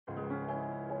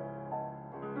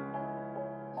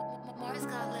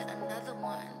just gotta let another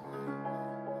one.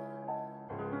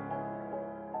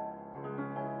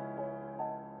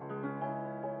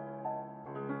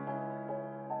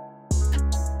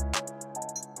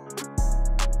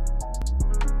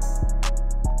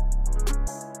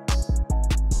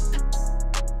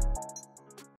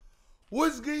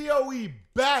 What's good, yo? We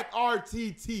back,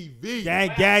 RTTV.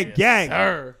 Gang, gang, gang.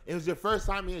 Sir. It was your first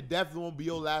time here. Definitely won't be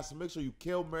your last. So make sure you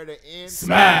kill, murder, and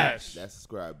smash that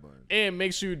subscribe button. And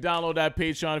make sure you download that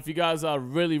Patreon if you guys are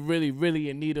really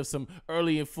in need of some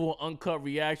early and full uncut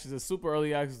reactions and super early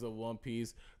reactions of One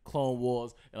Piece, Clone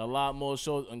Wars, and a lot more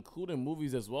shows, including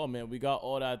movies as well, man. We got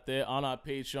all that there on our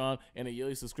Patreon, and a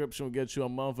yearly subscription will get you a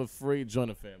month for free. Join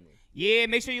the family. Yeah,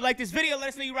 make sure you like this video. Let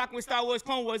us know you're rocking with Star Wars,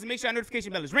 Clone Wars, and make sure our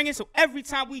notification bell is ringing so every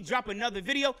time we drop another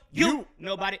video, you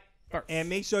know about it first. And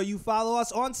make sure you follow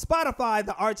us on Spotify,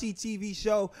 the RTTV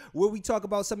show, where we talk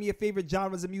about some of your favorite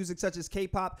genres of music, such as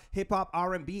K-pop, hip-hop,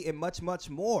 R&B, and much, much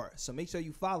more. So make sure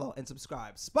you follow and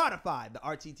subscribe. Spotify, the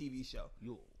RTTV show.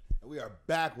 And we are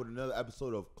back with another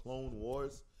episode of Clone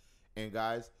Wars. And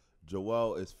guys,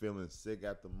 Joel is feeling sick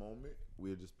at the moment.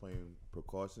 We're just playing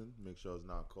precaution. Make sure it's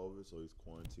not COVID, so he's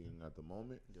quarantining at the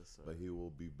moment. Yes, sir. But he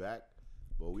will be back.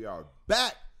 But we are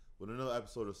back with another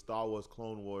episode of Star Wars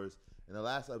Clone Wars. In the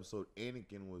last episode,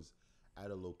 Anakin was at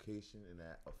a location in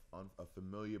a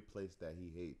familiar place that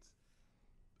he hates.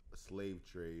 A slave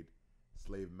trade,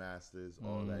 slave masters,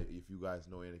 all that. If you guys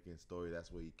know Anakin's story,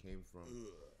 that's where he came from.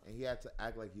 And he had to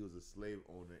act like he was a slave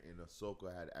owner, and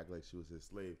Ahsoka had to act like she was his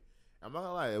slave. I'm not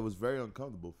gonna lie, it was very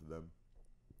uncomfortable for them.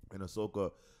 And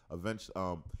Ahsoka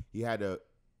eventually, he had to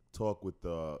talk with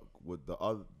the queen.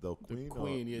 The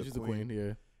queen, yeah, she's the queen,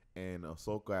 yeah. And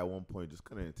Ahsoka at one point just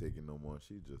couldn't take it no more.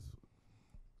 She just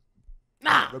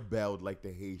rebelled like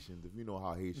the Haitians. If you know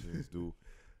how Haitians do,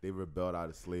 they rebelled out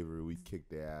of slavery. We kicked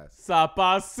their ass. Ça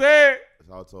passe. Shout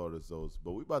out to all the souls.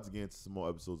 But we about to get into some more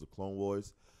episodes of Clone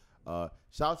Wars. Shout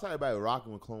out to everybody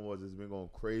rocking with Clone Wars. It's been going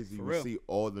crazy. For we real. see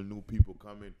all the new people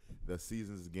coming. The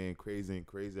seasons is getting crazy and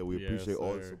crazier. We appreciate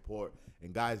all the support.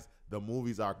 And guys, the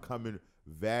movies are coming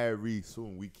very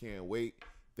soon. We can't wait.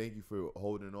 Thank you for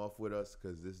holding off with us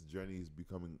because this journey is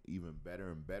becoming even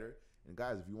better and better. And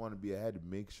guys, if you want to be ahead,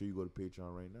 make sure you go to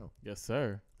Patreon right now. Yes,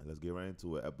 sir. And let's get right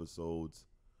into it. Episodes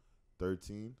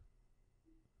 13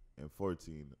 and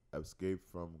 14. Escape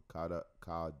from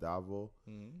Kadavo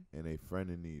and a friend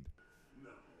in need.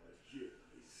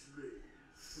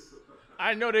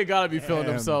 I know they gotta be feeling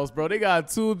themselves, bro. They got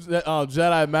two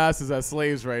Jedi Masters as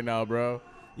slaves right now, bro.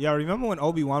 Yeah, remember when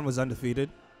Obi-Wan was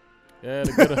undefeated? Yeah,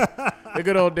 the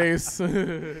good old days.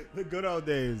 The good old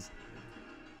days.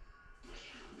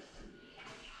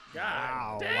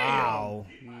 God damn. Wow.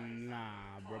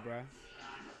 Nah, bruh.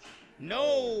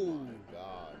 No.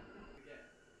 God.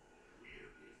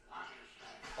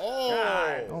 Oh.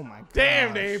 God. Oh, my God.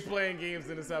 Damn, they ain't playing games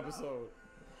in this episode.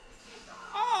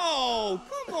 Oh,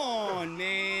 come on,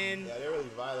 man. Yeah, they really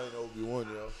violating Obi-Wan,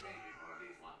 yo.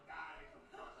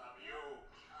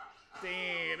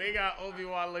 Damn, they got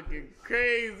Obi-Wan looking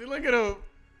crazy. Look at him.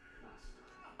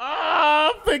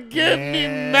 Oh, forgive me,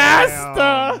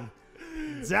 master.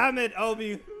 Damn it,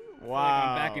 Obi. Wow. Like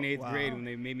I'm back in 8th grade when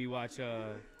they made me watch,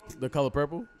 The Color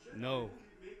Purple? no.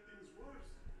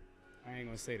 I ain't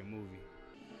gonna say the movie.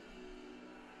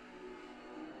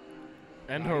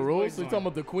 And Nah, her these rules? boys You talking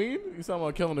about the queen? You talking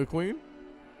about killing the queen?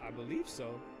 I believe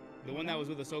so. The one that was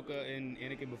with Ahsoka and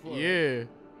Anakin before. right? Yeah.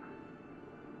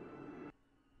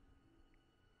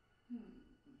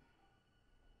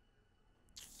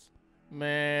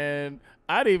 Man,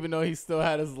 I didn't even know he still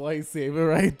had his lightsaber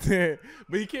right there.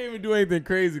 But he can't even do anything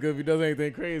crazy because if he does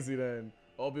anything crazy, then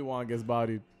Obi-Wan gets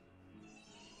bodied.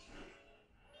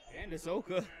 And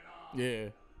Ahsoka. Yeah.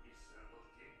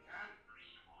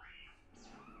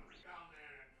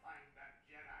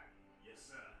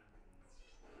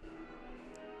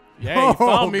 Yeah, he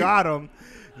found me. Got him.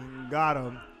 Got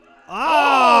him.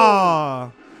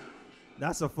 Oh!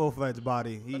 That's a full-fledged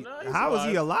body. How is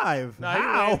he alive? Nah,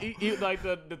 How? He like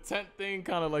the tent thing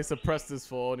kind of like suppressed his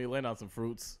fall and he landed on some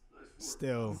fruits.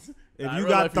 Still. If Nah, you real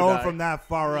got life he thrown died. from that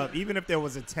far up, even if there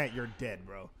was a tent, you're dead,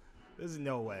 bro. There's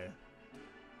no way.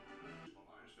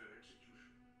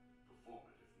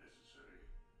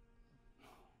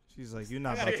 She's like, you're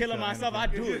not I about gotta to kill him myself. Anakin. I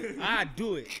do it. I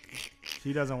do it.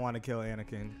 She doesn't want to kill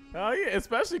Anakin. Oh yeah,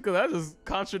 especially because that just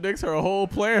contradicts her whole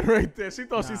plan right there. She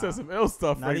thought she said some ill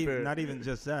stuff Not right even, there. not even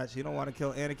just that. She don't want to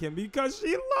kill Anakin because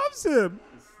she loves him.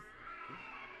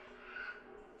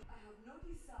 I have no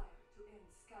desire to end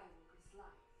Skywalker's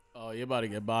life. Oh, you're about to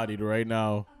get bodied right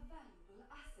now. A valuable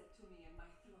asset to me and my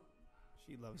throne.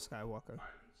 She loves Skywalker.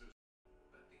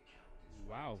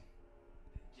 Wow.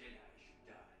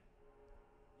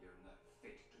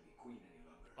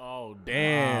 Oh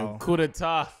damn! Wow. Coup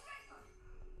d'etat.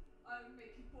 I'll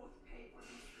make you both pay for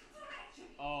this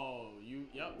treachery. Oh, you.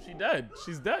 Yep, she dead.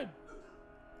 She's dead.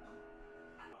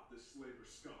 This slaver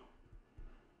scum.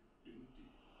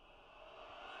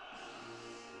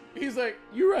 He's like,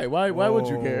 you're right. Why would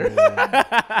you care?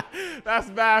 That's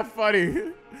mad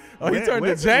funny. Oh, he turned to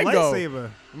where's his Django. lightsaber?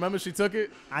 Remember she took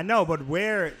it? I know, but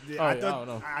where? Oh, I yeah, thought I don't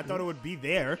know. I thought it would be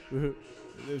there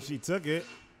if she took it.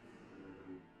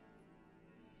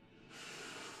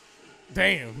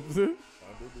 Damn.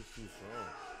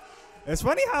 It's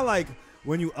funny how like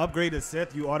when you upgrade a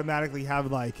Sith, you automatically have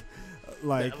like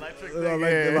electric thing,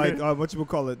 yeah. what you would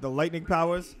call it, the lightning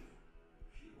powers.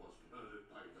 She was murdered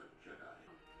by the Jedi.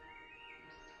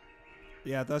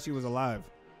 Yeah, I thought she was alive.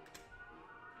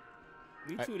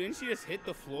 Me too. Didn't she just hit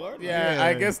the floor? Like, Yeah,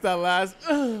 I guess that last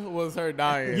was her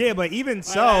dying. Yeah, but even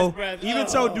so, last breath.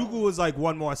 Dooku was like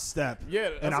one more step. Yeah,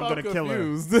 and that's I'm why gonna kill her.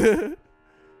 confused.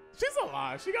 She's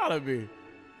alive. She gotta be.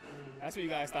 That's when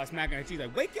you gotta start smacking her cheeks.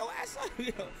 Like, wake your ass up.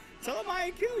 Yo. Tell him I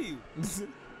ain't kill you.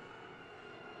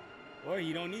 Or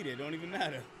you don't need it. Don't even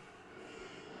matter.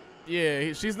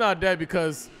 Yeah, she's not dead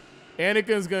because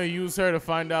Anakin's gonna use her to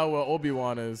find out where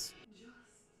Obi-Wan is. Just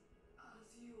as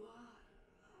you are.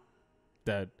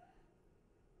 Dead.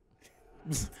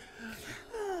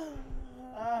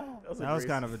 That was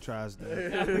kind of a trash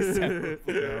death.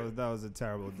 that was a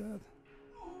terrible death.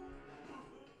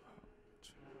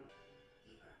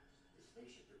 The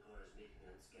spaceship recorder is making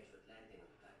an unscheduled landing on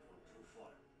platform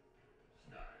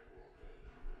 24.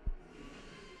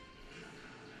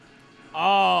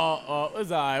 Oh,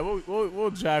 it's alright.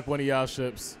 We'll jack one of y'all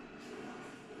ships.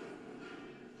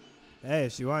 Hey,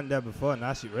 she wasn't dead before.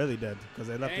 Now she really dead because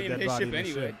they left the Ain't dead his body ship in the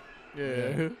anyway.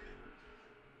 ship.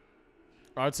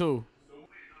 Yeah. R2. Who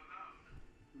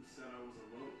said I was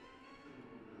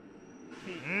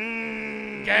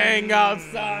alone? Gang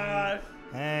outside.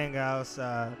 Hang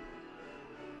outside.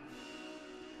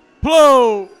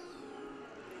 Plo.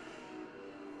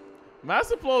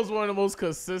 Master Plo is one of the most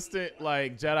consistent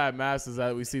like Jedi masters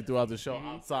that we see throughout the show,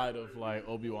 outside of like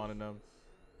Obi-Wan and them.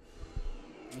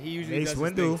 He usually Mace does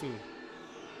his thing Windu. too.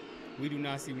 We do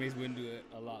not see Mace Windu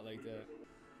a lot like that.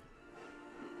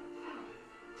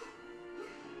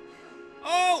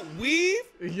 Oh, weave,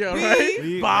 Yeah, Weave. right.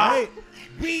 We- Bah. right.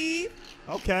 weave.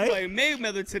 Okay. Like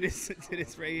Mayweather to this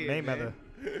right here. Mayweather.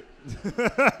 What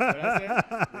I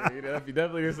said? Yeah, you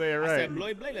definitely can say it I right. said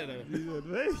Floyd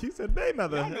Mayweather. He said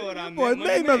Mayweather. Y'all know what I Boy, meant.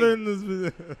 Money Mayweather in this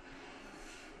video. We'll need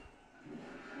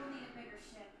a bigger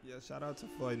ship. Yeah, shout out to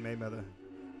Floyd Mayweather.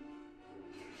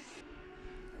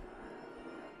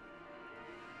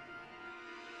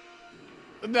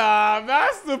 Nah,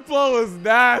 Master Plo is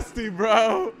nasty,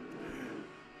 bro.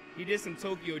 He did some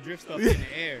Tokyo drift stuff in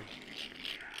the air.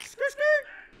 Skirt, skirt.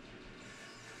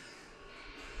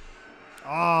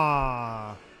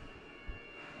 Ah.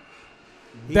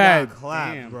 He Dead. got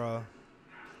clapped, Damn. bro.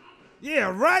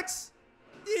 Yeah, Rex.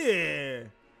 Yeah.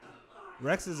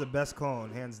 Rex is the best clone,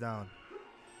 hands down.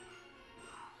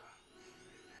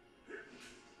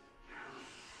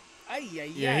 Ay,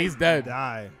 ay, Yeah, ay. he's dead.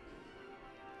 Die.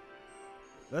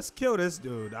 Let's kill this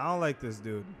dude. I don't like this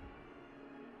dude.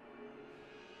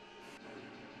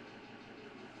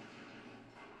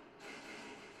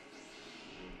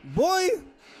 Boy.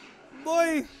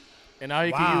 And now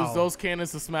he can Wow. use those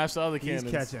cannons to smash the other He's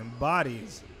cannons. catching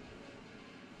bodies.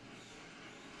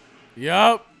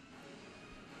 Yup.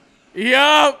 Bring the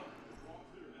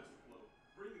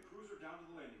cruiser down to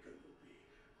the landing field.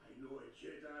 I know a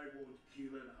Jedi won't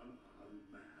kill an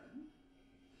unarmed man.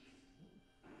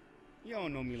 You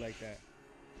don't know me like that.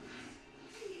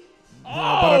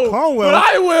 But a clone will. But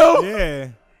I will. Yeah.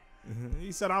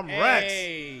 He said, I'm Rex.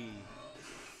 Hey,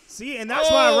 See, and that's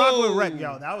why I rock with Rex. Oh.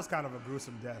 Yo, that was kind of a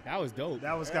gruesome death. that was dope.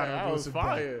 That was kind of a That was gruesome death.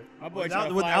 fire. My boy Without- tried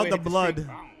to fly without away, the hit blood. street.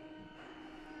 Boom.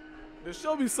 The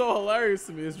show be so hilarious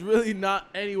to me. It's really not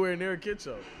anywhere near a kid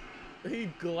show. He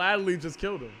gladly just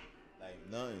killed him. Like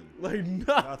nothing. Like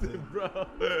nothing, Nothing. bro.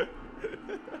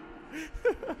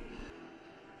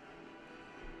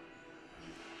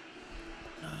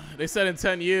 They said in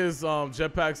 10 years,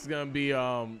 jetpacks is gonna be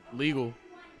legal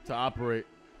to operate.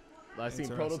 I seen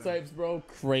Interesting. prototypes, bro.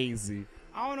 Crazy.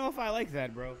 I don't know if I like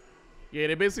that, bro. Yeah,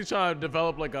 they basically trying to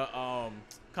develop like a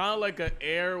kind of like an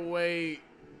airway,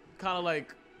 kind of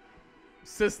like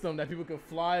system that people can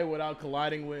fly without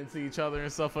colliding with into each other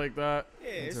and stuff like that. Yeah,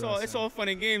 it's all fun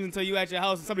and games until you at your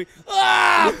house and somebody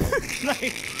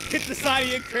like hit the side of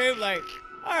your crib. Like,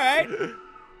 all right.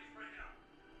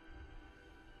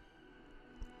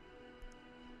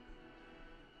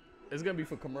 It's gonna be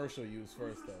for commercial use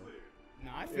first, though.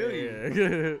 Nah, I feel you.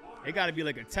 Yeah. It got to be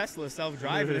like a Tesla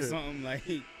self-driving or something. Like,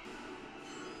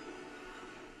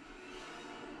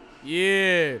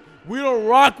 Yeah. We don't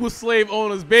rock with slave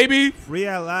owners, baby. Free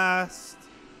at last.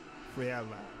 Free at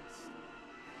last.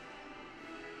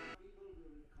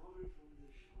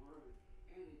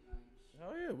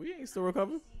 Oh yeah, we ain't still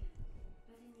recovering.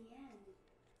 But in the end,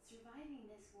 surviving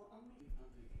this will only.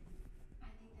 I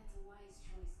think that's a wise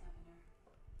choice, Governor.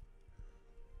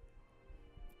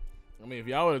 I mean, if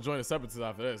y'all would have joined the Separatists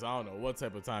after this, I don't know what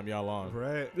type of time y'all on.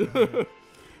 Right.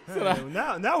 So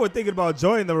that- now we're thinking about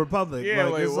joining the Republic. Yeah,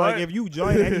 like, like, it's what? like if you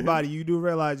join anybody, you do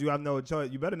realize you have no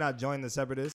choice. You better not join the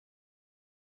Separatists.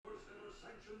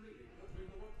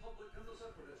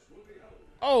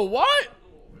 Oh, what?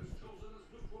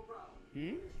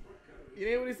 You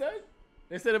hear what he said?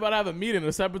 They said about to have a meeting,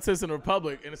 the Separatists and the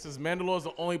Republic, and it says Mandalore is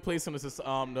the only place in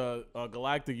the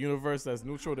galactic universe that's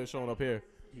neutral. They're showing up here.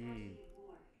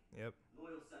 Yep.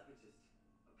 Loyal separatist,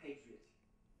 a patriot,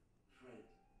 friend.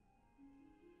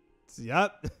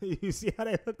 Yep. You see how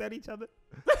they looked at each other?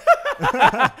 It has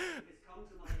come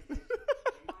to my attention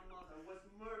that my mother was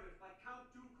murdered by Count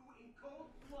Dooku in cold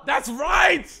blood. That's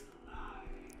right.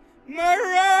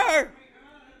 murderer!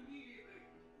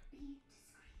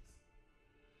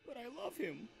 But I love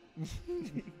him.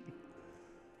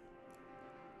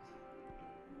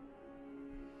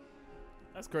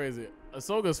 That's crazy.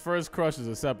 Ahsoka's first crush is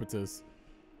a Separatist.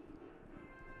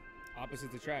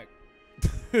 Opposites attract.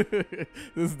 This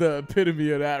is the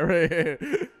epitome of that right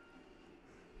here.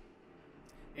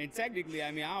 And technically,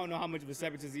 I mean, I don't know how much of a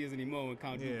separatist he is anymore when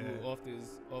Count Dooku Yeah. off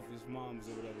his mom's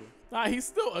or whatever. Nah, he's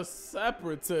still a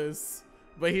Separatist,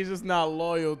 but he's just not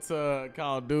loyal to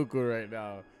Count Dooku right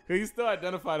now. Cause he still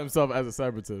identified himself as a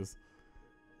Separatist.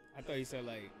 I thought he said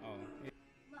like, oh.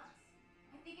 Lux,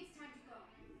 I think it's time to go.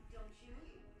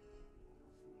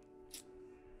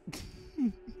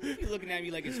 Don't you? You looking at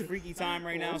me like it's freaky time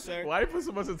right now, sir? Why you put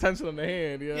so much attention on the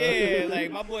hand? Yeah, Yeah,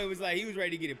 like my boy was like, he was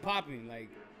ready to get it popping. Like,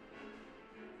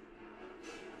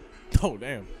 oh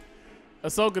damn.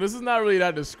 Ahsoka, this is not really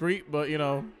that discreet, but you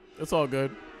know, it's all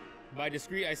good. by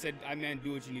discreet, I said, I meant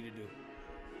do what you need to do. Yes,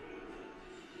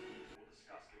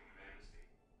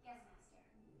 Master.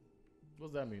 What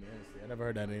does that mean, amnesty? I never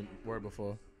heard that word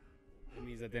before. It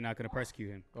means that they're not going to persecute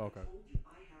him. Okay.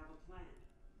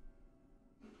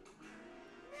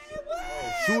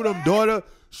 Shoot him, daughter.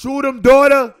 Shoot him,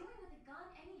 daughter. Doing with a gun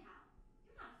anyhow.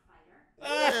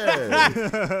 You're not a fighter.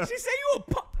 Yeah. She said you a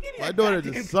punk. Give me My that daughter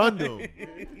goddamn just sunned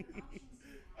him.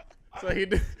 So he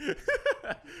did.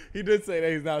 He did say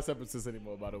that he's not a Separatist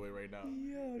anymore. By the way, right now.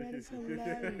 Yo, that is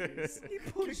hilarious. He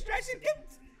pulled a distraction.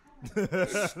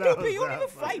 Stupid, you don't even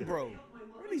fight, bro.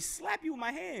 I really slap you with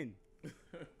my hand. I've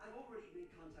already made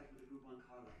contact with a group on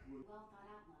Karlak who are Well thought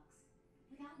out, Lux.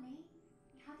 Without me,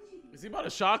 how did you think Is he about to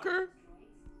shock her?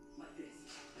 like this.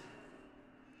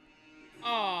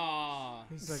 Aww.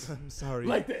 He's like, I'm sorry.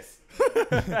 Like this.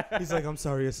 He's like, I'm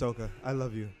sorry, Ahsoka. I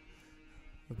love you,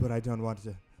 but I don't want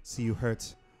to see you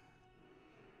hurt.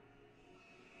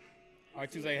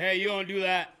 R2's like, hey, you don't do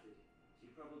that. She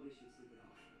probably should sleep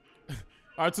it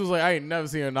off. R2's like, I ain't never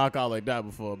seen a knockout like that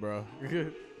before, bro.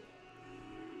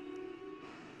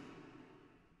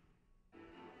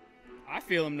 I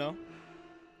feel him though.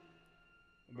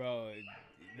 Bro,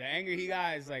 the anger he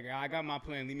got is like, I got my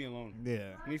plan, leave me alone.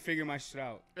 Yeah. Let me figure my shit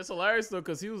out. It's hilarious though,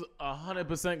 cause he was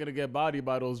 100% gonna get bodied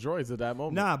by those droids at that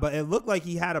moment. Nah, but it looked like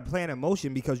he had a plan in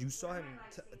motion because you saw him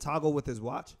toggle with his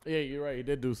watch. Yeah, you're right. He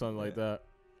did do something like that.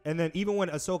 And then even when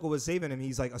Ahsoka was saving him,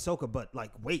 he's like, Ahsoka, but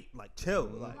like, wait, like, chill.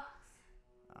 Like, Lux?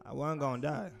 I wasn't gonna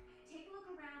die. Take a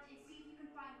look around and see if you can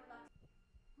find where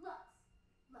Lux.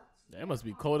 Lux. That must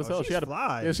be cold as Oh, hell. she's She had to,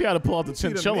 fly. yeah, she had to pull out the See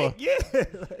the chinchilla. ma- yeah.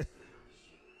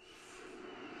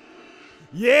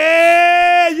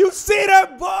 Yeah, you see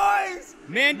them boys?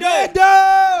 Mando!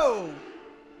 Mando!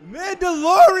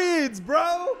 Mandalorians,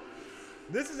 bro.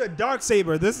 This is a dark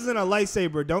saber. This isn't a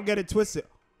lightsaber. Don't get it twisted.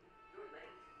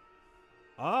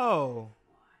 Oh.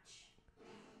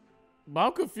 But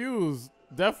I'm confused.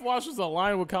 Death Watch was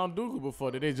aligned with Count Dooku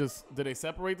before. Did they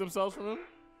separate themselves from him?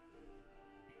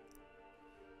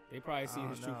 They probably seen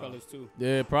his true colors too.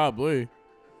 Yeah, probably.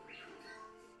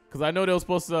 Cause I know they were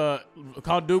supposed to.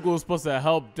 Count Dooku was supposed to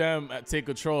help them take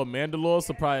control of Mandalore.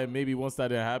 So probably maybe once that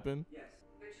didn't happen. Yes.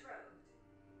 Betrothed.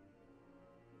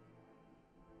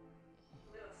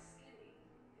 Little skinny,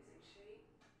 isn't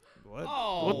she? What?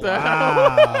 Oh, What the hell?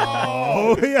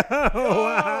 Oh, yeah.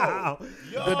 Wow.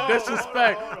 The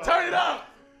disrespect. Turn it up.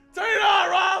 Turn it on,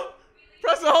 Rob.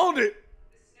 Press and hold it.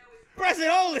 press it,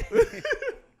 hold it.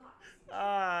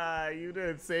 Ah, you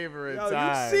didn't savor it. Yo,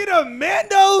 time. you see the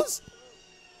Mandos?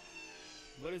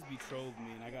 What does betrothed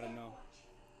mean? I gotta know.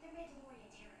 They're Mandalorian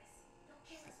terrorists. They'll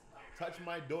kill us. Touch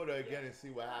my daughter again and see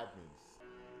what happens.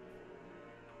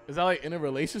 Is that like in a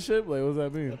relationship? Like, what does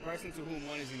that The mean? person to whom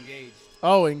one is engaged.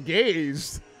 Oh,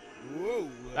 engaged. Whoa.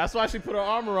 That's why she put her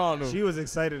arm around him. She was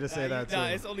excited to say that too. Nah,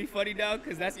 it's only funny now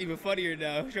because that's even funnier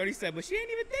now. Shorty said, but she ain't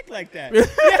even think like that.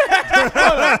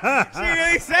 She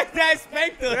really said that,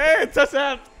 spanked her. Hey, touch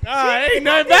that. Ain't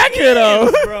nothing back here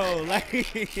though. Bro, like,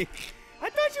 I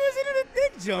thought you was into the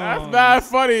thick joint. That's mad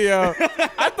funny, yo.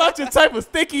 I thought your type was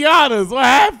sticky honors. What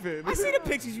happened? I see the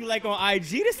pictures you like on IG.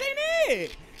 This ain't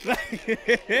it.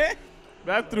 Like,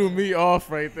 That threw me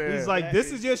off right there. He's like,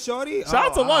 this is your shorty? shout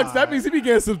out to Lux. That means he be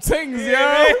getting some tings, yo.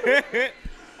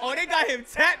 Oh, they got him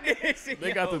tap dancing.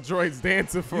 They got the droids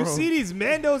dancing for You him. see these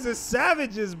Mandos as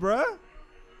savages, bruh.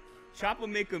 Chopper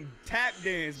make him tap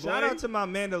dance, boy. Shout out to my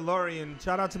Mandalorian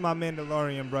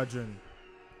brethren.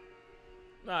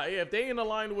 Nah, yeah, if they ain't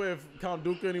aligned with Count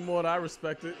Dooku anymore, I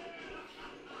respect it.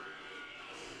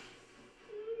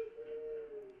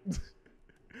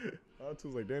 I was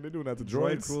like, damn, they're doing that to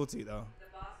Droid droids. cruelty, though. The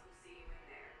boss will see you in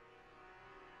there.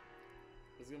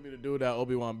 It's gonna be the dude that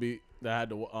Obi-Wan beat that had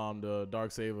the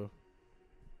dark saber.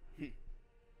 The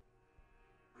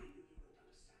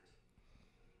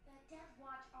Death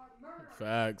Watch are murderers.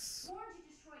 Facts. Born to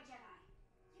destroy Jedi.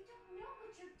 You don't know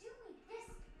what you're doing. This.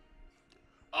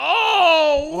 Oh!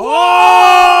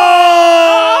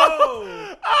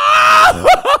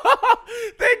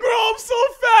 They grow up so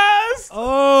fast.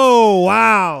 Oh,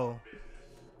 wow.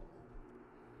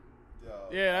 Yo,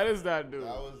 Yeah, that is that dude.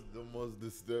 that was the most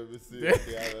disturbing scene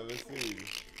I've ever seen.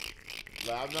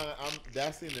 Like,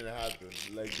 that scene didn't happen.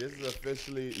 Like, this is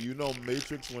officially, you know,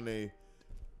 Matrix when they,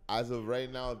 as of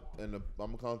right now, I'm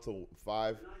gonna count to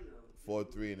 5, 4,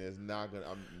 3, and it's not gonna.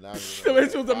 I'm not The gonna.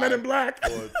 Matrix was a Men in Black.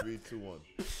 4, 3, 2, 1.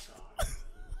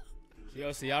 Yo,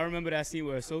 so y'all remember that scene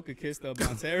where Ahsoka kissed up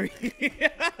on Terry?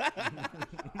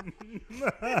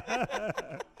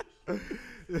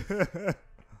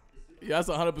 Yeah, that's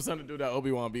 100% the dude that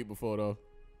Obi-Wan beat before, though.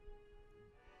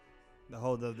 The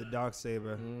hold of the dark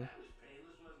saber. Mm-hmm.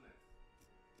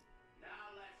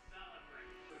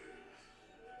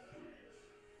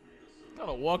 Got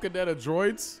a Walking Dead of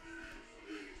droids.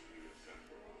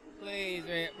 Please,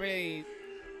 man, please.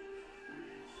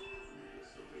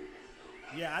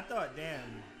 Yeah, I thought, damn.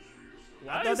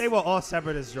 I thought they were all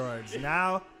separatist droids.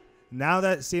 Now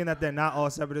that seeing that they're not all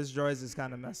separatist droids is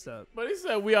kind of messed up. But he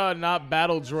said we are not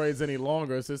battle droids any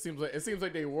longer. So it seems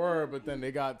like they were, but then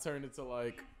they got turned into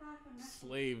like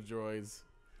slave droids.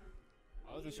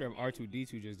 I wasn't sure if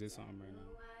R2D2 just did something right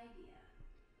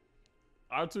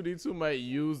now. R2D2 might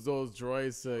use those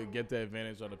droids to get the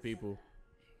advantage on the people.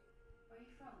 Where are you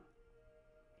from?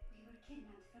 We were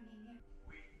kidnapped from the near.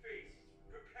 We feast.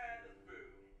 Prepare the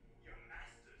food. Your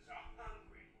masters are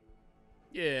hungry.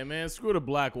 Yeah, man, screw the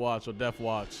Black Watch or Death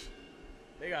Watch.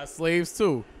 They got slaves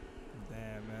too.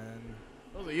 Damn, man.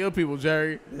 Those are your people,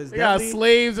 Jerry. There's They got definitely-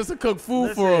 slaves just to cook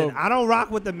food for Listen, them. I don't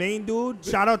rock with the main dude.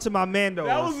 Shout out to my Mandos.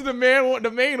 That was the main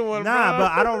one. Nah, bro.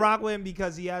 but I don't rock with him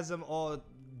because he has them all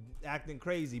acting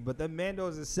crazy. But the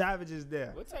Mandos are savages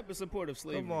there. What type of support of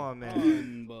slavery? Come on, man.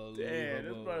 Unbelievable. Damn,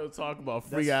 this brother was talking about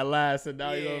free at last, and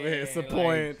now he's over here Yeah,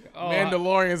 supporting like, oh,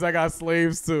 Mandalorians that got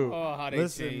slaves too. Oh, how they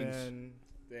Listen, changed. man.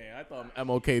 Damn, I thought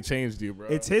MLK changed you, bro.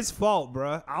 It's his fault,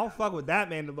 bruh. I don't fuck with that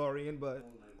Mandalorian, but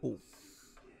I don't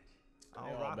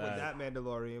all rock with bad. that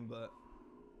Mandalorian, but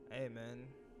hey, man.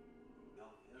 We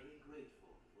are very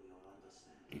grateful for your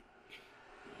understanding.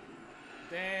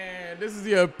 Damn, this is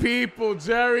your people,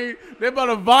 Jerry. They're about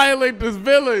to violate this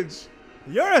village.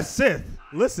 You're a Sith.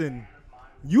 Listen,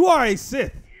 you are a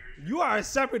Sith. You are a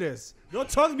separatist. Don't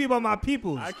talk to me about my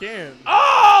peoples. I can't.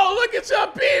 Oh, look at your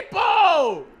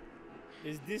people.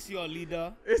 Is this your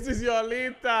leader? This is your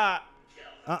Lita.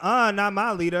 Not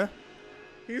my leader.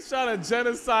 He's trying to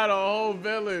genocide a whole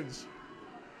village.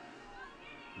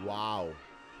 Wow.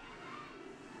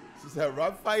 She said,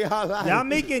 "Run for your life." Y'all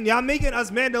making us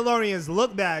Mandalorians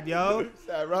look bad, yo. She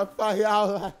said, "Run for your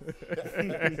life."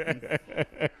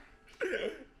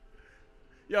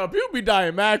 Yo, people be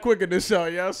dying mad quick in this show,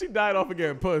 yo. She died off of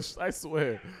getting pushed. I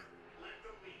swear.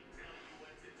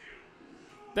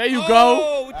 There you go.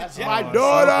 Oh, with That's the my jet.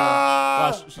 daughter.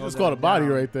 Wow, she just caught a body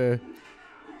right there.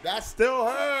 That's still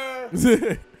her.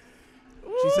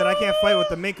 She said I can't fight with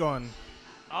the mink on.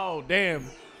 Oh, damn.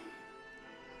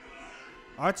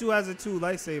 R2 has the 2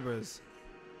 lightsabers.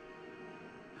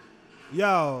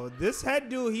 Yo, this head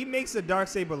dude, he makes the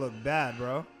darksaber look bad,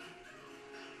 bro.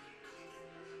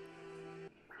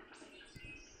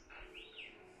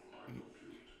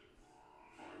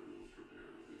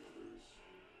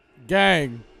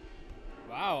 Gang.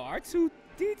 Wow, R2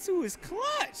 D2 is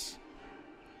clutch.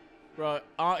 Bro,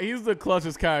 he's the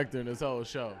clutchest character in this whole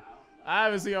show. I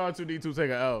haven't seen R2D2 take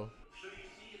an L. So you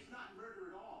see, it's not murder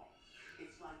at all.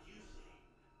 It's like you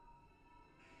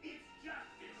say. It's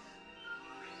justice.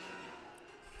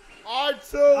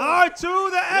 R2. R2,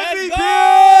 the MVP.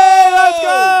 go! Let's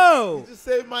go. You just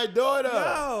saved my daughter.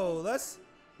 Yo, let's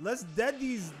dead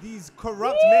these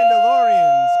corrupt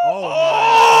Mandalorians.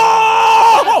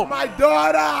 Oh! My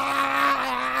daughter.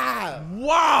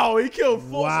 Wow, he killed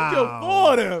four. Wow. She killed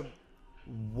four of them.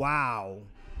 Wow.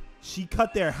 She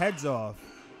cut their heads off.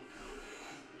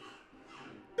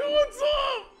 Dude, what's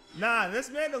up? Nah, this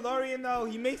Mandalorian though,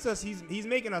 he's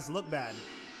making us look bad.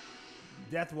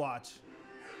 Death Watch.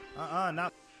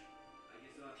 Not.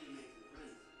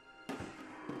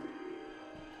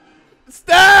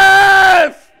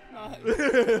 Steph! Not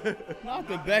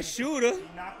the best shooter. He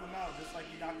knocked him out just like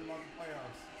he knocked him out in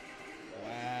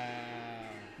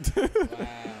the playoffs.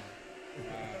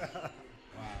 Wow.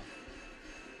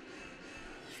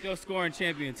 Still scoring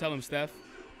champion. Tell him, Steph.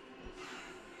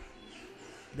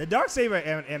 The Darksaber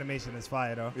animation is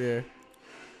fire though. Yeah.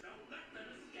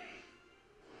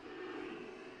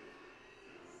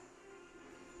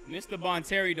 Mr.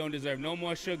 Bonteri don't deserve no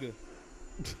more sugar.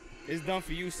 It's done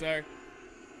for you, sir.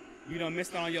 You done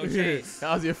missed on your chance.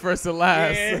 That was your first and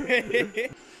last. Yeah.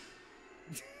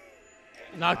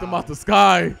 Knocked him out the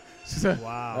sky. She said,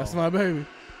 Wow. That's my baby.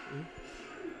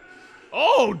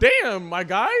 Oh, damn, my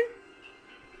guy.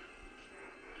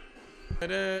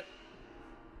 And then,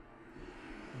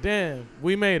 damn,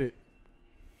 we made it.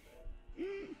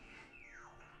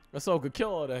 Let's all could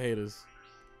kill all the haters.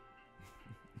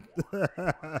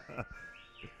 Yeah,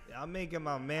 I'm making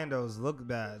my Mandos look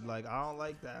bad. Like I don't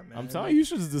like that, man. I'm telling you, you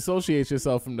should just dissociate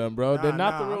yourself from them, bro. They're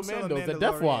not the real I'm still a Mandos. They're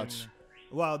Death Mandalorian. Watch.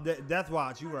 Well, Death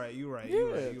Watch. You right.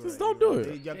 You just don't do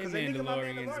it. Yeah, because They they making my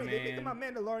Mandalorians, Mandalorians. They making my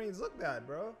man. Mandalorians look bad,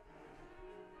 bro.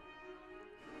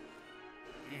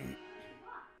 You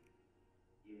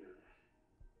know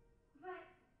that.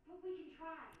 But we can try.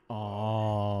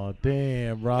 Oh,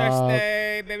 damn, Rob.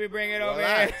 Thursday, baby, bring it over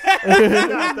here.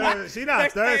 She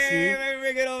not thirsty. Baby,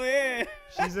 bring it over here.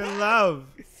 She's in love.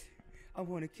 I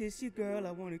want to kiss you, girl.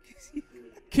 I want to kiss you.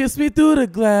 Kiss me through the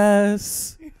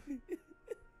glass.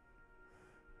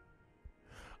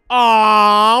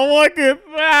 Oh, look at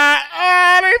that.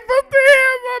 Oh, they put the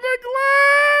hands on the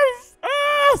glass.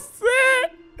 Oh,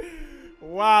 shit.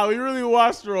 Wow, we really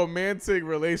watched a romantic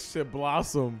relationship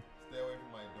blossom. Stay away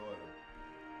from my daughter.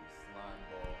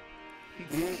 You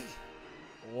slime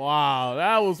ball. Wow,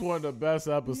 that was one of the best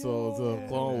episodes of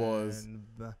Clone Wars.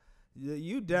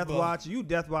 You Death Watch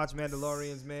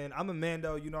Mandalorians, man. I'm a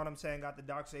Mando, you know what I'm saying? Got the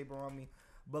Darksaber on me.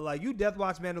 But like you Death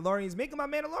Watch Mandalorians, making my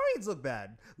Mandalorians look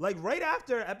bad. Like right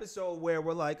after episode where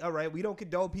we're like, all right, we don't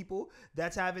condone people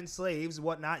that's having slaves,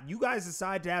 whatnot. You guys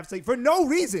decide to have slaves for no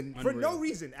reason. Unreal. For no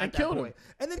reason at And that killed point.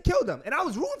 And then killed them. And I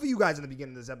was rooting for you guys in the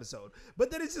beginning of this episode.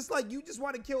 But then it's just like you just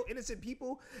want to kill innocent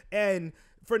people and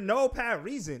for no apparent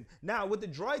reason. Now with the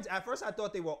droids, at first I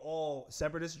thought they were all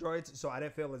separatist droids, so I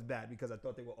didn't feel as bad because I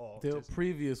thought they were all The just,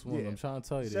 previous one, yeah. I'm trying to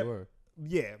tell you, they were.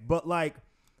 yeah, but like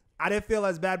I didn't feel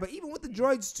as bad. But even with the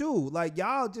droids too, like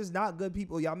y'all just not good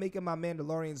people. Y'all making my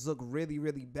Mandalorians look really,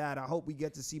 really bad. I hope we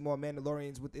get to see more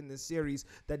Mandalorians within this series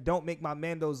that don't make my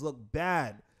Mandos look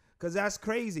bad. Cause that's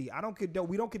crazy.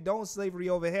 We don't condone slavery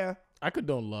over here. I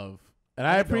condone love. And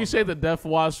I appreciate the Death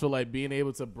Watch for like being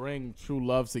able to bring true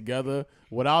love together.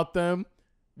 Without them,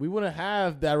 we wouldn't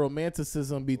have that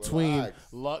romanticism between Relax.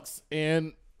 Lux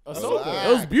and Ahsoka. Relax.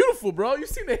 It was beautiful, bro. You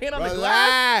seen the hand on the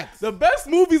glass? Relax. The best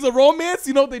movies of romance,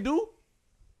 you know what they do?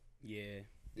 Yeah.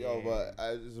 Yo, but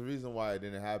there's a reason why it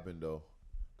didn't happen though,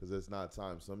 because it's not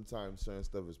time. Sometimes certain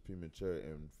stuff is premature,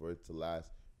 and for it to last,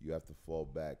 you have to fall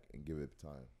back and give it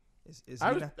time.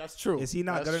 That's true. Is he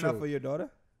not That's good enough true. for your daughter?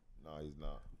 No, he's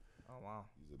not. Oh wow.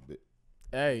 He's a bit.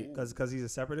 Hey, Because he's a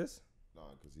separatist. No,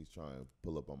 because he's trying to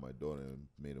pull up on my daughter and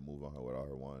made a move on her without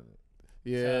her wanting it.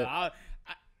 yeah.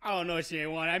 I don't know if she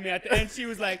ain't won. I mean, at the end, she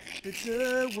was like, the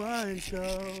good ones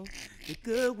go. The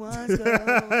good ones go.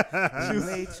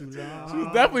 Way too long. She was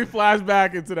definitely flashed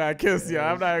back into that kiss,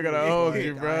 yeah. I'm not even going to hold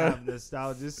you, I bro. have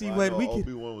nostalgia. See Well, I when know we can.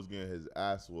 Obi-Wan was getting his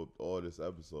ass whooped all this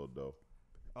episode though.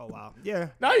 Oh wow. Yeah.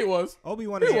 Now he was.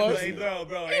 Obi-Wan He is was. Hey, bro,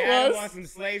 He he had him was. on some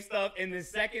slave stuff. In the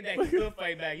second that he could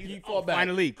fight back, he fought back.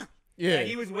 finally. Yeah. Like,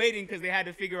 he was waiting because they had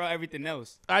to figure out everything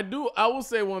else. I will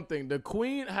say one thing. The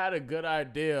queen had a good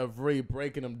idea of really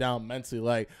breaking him down mentally.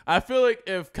 Like, I feel like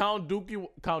if Count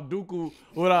Dooku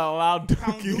would have allowed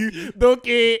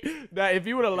Dookie, that if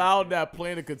he would have allowed that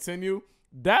plan to continue,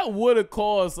 that would have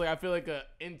caused, like, I feel like an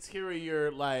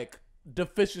interior, like,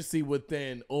 deficiency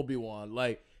within Obi-Wan.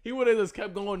 Like, He would have just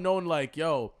kept going, knowing like,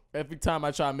 yo, every time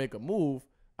I try to make a move,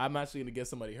 I'm actually gonna get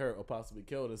somebody hurt or possibly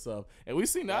killed or something. And we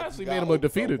seen that actually made him look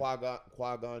defeated.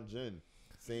 Qui-Gon Jinn,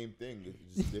 same thing,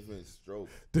 just different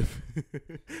strokes.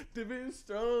 different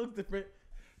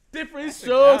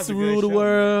strokes rule the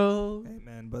world. Hey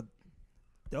man, but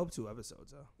dope 2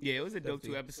 episodes though. Yeah, it was a dope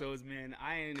 2 episodes, man.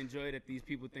 I ain't enjoy that these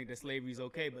people think that slavery's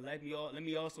okay, but let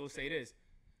me also say this: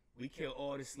 we killed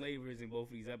all the slavers in both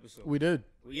of these episodes. We did.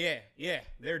 Yeah,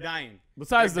 they're dying.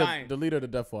 Besides the leader of the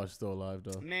Death Watch is still alive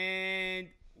though. Man,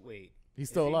 wait. He's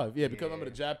still alive. Yeah, because remember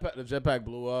the jetpack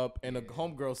blew up, and the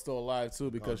homegirl's still alive too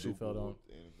because she fell down.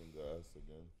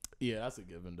 Yeah, that's a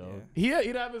given though. Yeah. He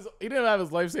didn't have his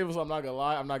lifesaver, so I'm not gonna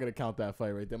lie. I'm not gonna count that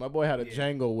fight right there. My boy had a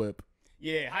Django whip.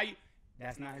 Yeah,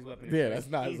 that's not his weapon. Yeah, that's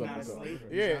not his weapon. He's not a slaver.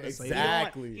 Yeah,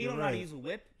 exactly. He don't know how to use a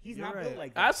whip. He's not built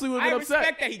like that. Actually, we've been upset. I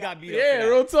respect that he got beat up. Yeah,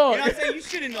 real talk. You know what I'm saying? You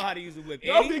shouldn't know how to use a whip.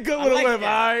 Don't be good with a whip, all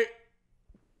right?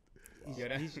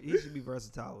 He should be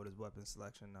versatile with his weapon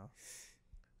selection now.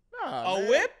 Nah, a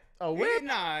whip? A whip?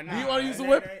 Nah. Do you want to use a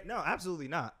whip? No, absolutely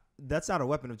not. That's not a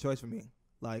weapon of choice for me.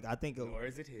 Like I think, or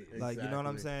is it his? Like exactly. You know what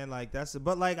I'm saying? Like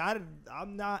but like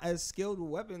I'm not as skilled with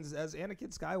weapons as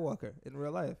Anakin Skywalker in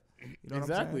real life. You know exactly.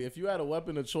 What I'm saying? If you had a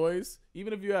weapon of choice,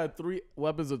 even if you had 3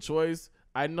 weapons of choice,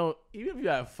 I know. Even if you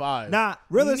had 5, nah,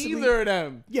 realistically, neither of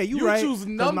them. Yeah, you right. choose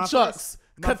nunchucks,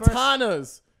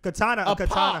 katanas. Katana.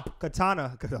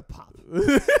 Pop.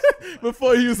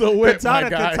 Before you use a whip,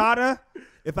 Katana.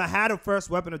 If I had a first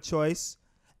weapon of choice,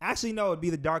 actually no, it'd be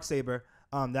the Darksaber.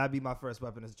 That'd be my first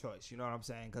weapon of choice. You know what I'm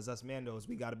saying? Because us Mandos,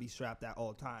 we got to be strapped at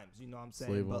all times. You know what I'm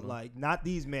saying? Slave but owner. like, not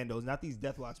these Mandos, not these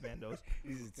Death Watch Mandos.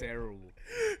 This is terrible.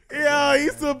 Yeah, he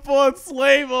supports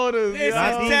slave owners. This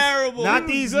is terrible. Not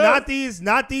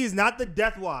the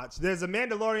Death Watch. There's a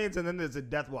Mandalorians and then there's a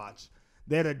Death Watch.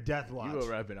 They're the Death Watch. You were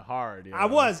rapping hard. Yo. I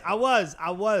was.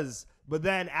 But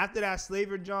then after that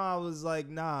Slaver John, I was like,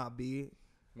 nah, B.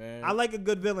 Man, I like a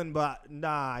good villain, but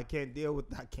nah, I can't deal with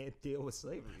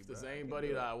slavery. The same buddy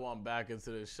that I want back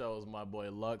into the show is my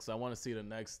boy Lux. I want to see the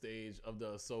next stage of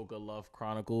the Ahsoka Love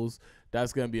Chronicles.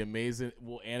 That's gonna be amazing.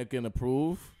 Will Anakin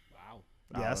approve? Wow.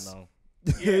 Yes. I don't know.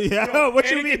 Yeah.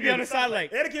 What you mean? Be on the side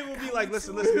like Anakin will be like,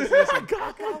 listen.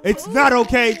 It's not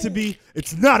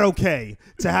okay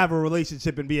to have a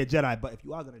relationship and be a Jedi. But if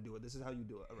you are gonna do it, this is how you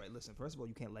do it. All right. Listen. First of all,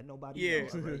 you can't let nobody know.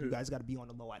 All right? You guys got to be on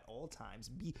the low at all times.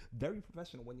 Be very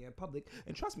professional when you're in public,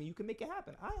 and trust me, you can make it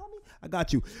happen. All right, homie. I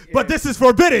got you. Yeah. But this is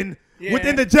forbidden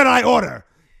within the Jedi Order.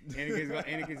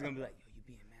 Anakin's gonna be like, yo, you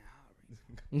being mad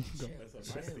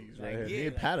hard. Me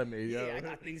and Padme, yo. I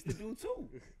got things to do too.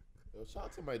 Yo, shout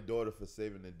out to my daughter for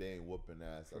saving the day and whooping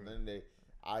ass. At the end of the day,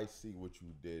 I see what you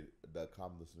did, the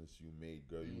accomplishments you made,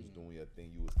 girl. You was doing your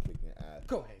thing. You was kicking ass.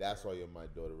 Go ahead. That's why you're my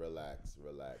daughter. Relax.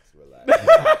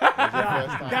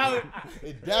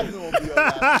 It definitely won't be your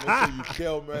last. Make sure you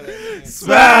kill, murder,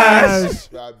 Smash!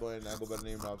 Subscribe button. I go by the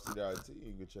name Robcityrt.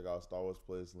 You can check out Star Wars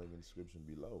playlist link in the description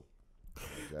below.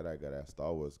 Jedi got that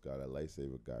Star Wars guy, that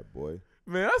lightsaber guy, boy.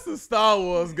 Man, that's the Star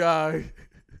Wars guy.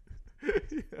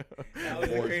 That was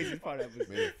the craziest part of it.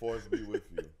 May the force be with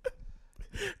you.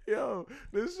 Yo,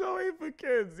 this show ain't for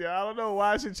kids, yo. I don't know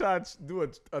why she tried to do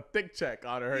a thick check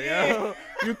on her, Yeah. yo.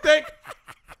 You think?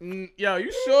 Yo,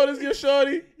 you sure this your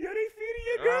shorty? Yo, they feeding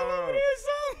your girl over there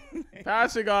something.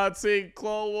 Patricrt,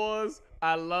 Clone Wars.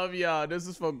 I love y'all. This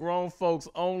is for grown folks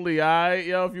only, all right?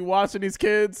 Yo, if you watching these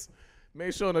kids,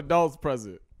 make sure an adult's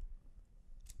present.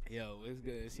 Yo, it's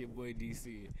good. It's your boy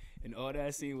DC. And all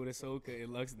that scene with Ahsoka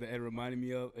and Lux that it reminded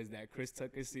me of is that Chris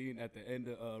Tucker scene at the end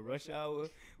of Rush Hour.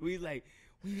 We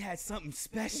had something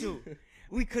special.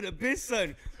 We could have been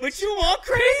something, but you want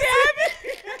crazy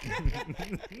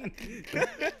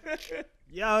happen?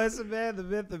 Yo, it's a man, the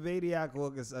myth, the maniac,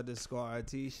 Wilkins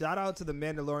 _RT. Shout out to the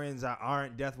Mandalorians that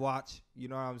aren't Death Watch. You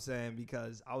know what I'm saying?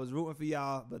 Because I was rooting for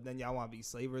y'all, but then y'all want to be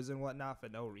slavers and whatnot for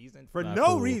no reason.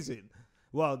 Reason.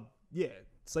 Well, yeah.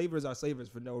 Slavers are slavers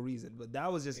for no reason, but that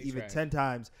was just even 10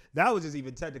 times. That was just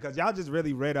even 10 because y'all just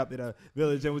really ran up in a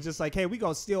village and was just like, hey, we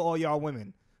gonna steal all y'all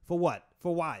women. For what?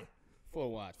 For why? For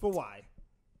what? For why?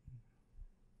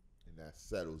 And that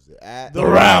settles it at The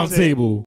round table.